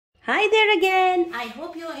Hi there again. I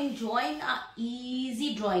hope you're enjoying our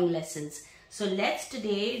easy drawing lessons. So let's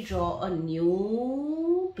today draw a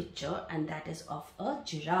new picture, and that is of a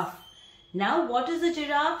giraffe. Now what does the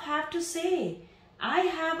giraffe have to say? I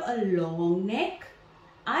have a long neck.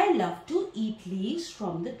 I love to eat leaves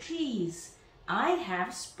from the trees. I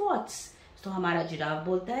have spots. तो हमारा giraffe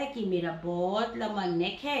बोलता है कि मेरा बहुत लंबा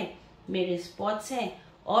नेक है, मेरे स्पॉट्स हैं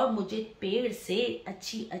और मुझे पेड़ से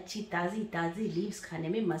अच्छी अच्छी ताजी ताजी लीव्स खाने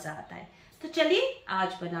में मजा आता है। तो चलिए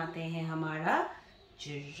आज बनाते हैं हमारा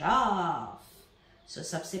जिराफ।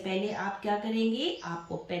 सबसे पहले आप क्या करेंगे,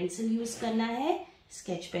 आपको पेंसिल यूज करना है,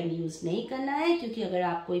 स्केच पेन यूज नहीं करना है, क्योंकि अगर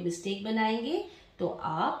आप कोई मिस्टेक बनाएंगे तो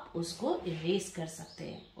आप उसको इरेज कर सकते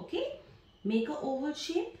हैं। Okay, make a Oval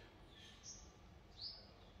shape.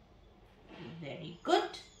 Very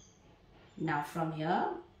good. Now from here,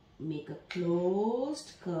 make a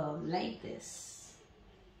closed curve like this.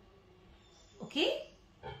 Okay?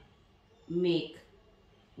 Make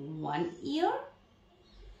one ear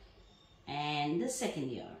and the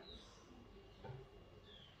second ear.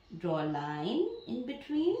 Draw a line in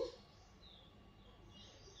between.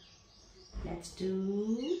 Let's do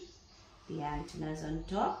the antennas on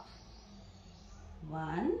top.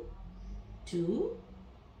 1, 2,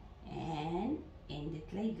 and end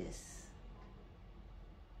it like this.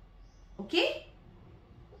 Okay,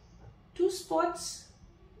 2 spots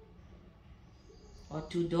or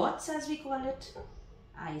 2 dots as we call it.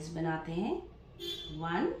 Eyes बनाते हैं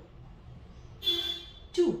 1,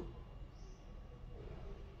 2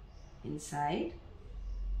 inside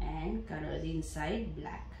and color the inside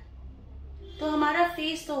black. तो हमारा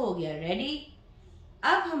face तो हो गया ready.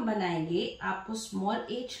 अब हम बनाएंगे, आपको स्मॉल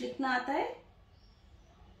h लिखना आता है,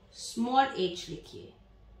 स्मॉल h लिखिए।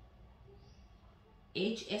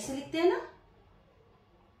 h ऐसे लिखते हैं ना।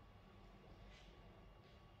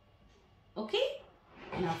 ओके,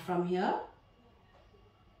 नाउ फ्रॉम हियर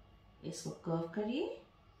इसको कर्व करिए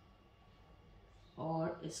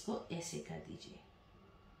और इसको ऐसे कर दीजिए।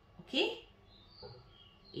 ओके,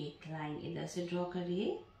 एक लाइन इधर से ड्रॉ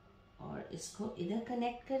करिए और इसको इधर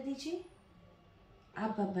कनेक्ट कर दीजिए।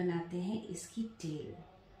 अब बनाते हैं इसकी tell,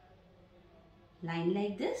 line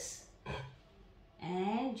like this,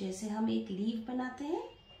 and जैसे हम एक लीव बनाते हैं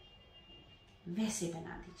वैसे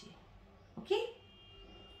बना दीजिए। ओके,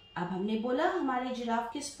 अब हमने बोला हमारे जिराफ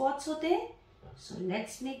के स्पॉट्स होते हैं, so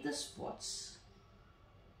let's make the spots.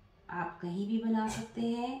 आप कहीं भी बना सकते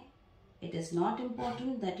हैं। It is not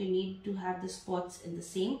important that you need to have the spots in the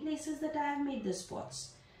same places that I have made the spots.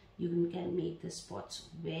 You can make the spots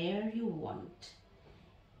where you want.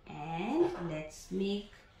 And let's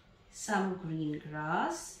make some green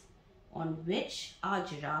grass on which our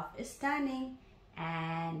giraffe is standing.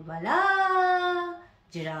 And voila!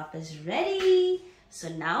 Giraffe is ready. So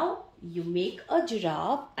now you make a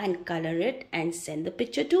giraffe and color it and send the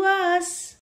picture to us.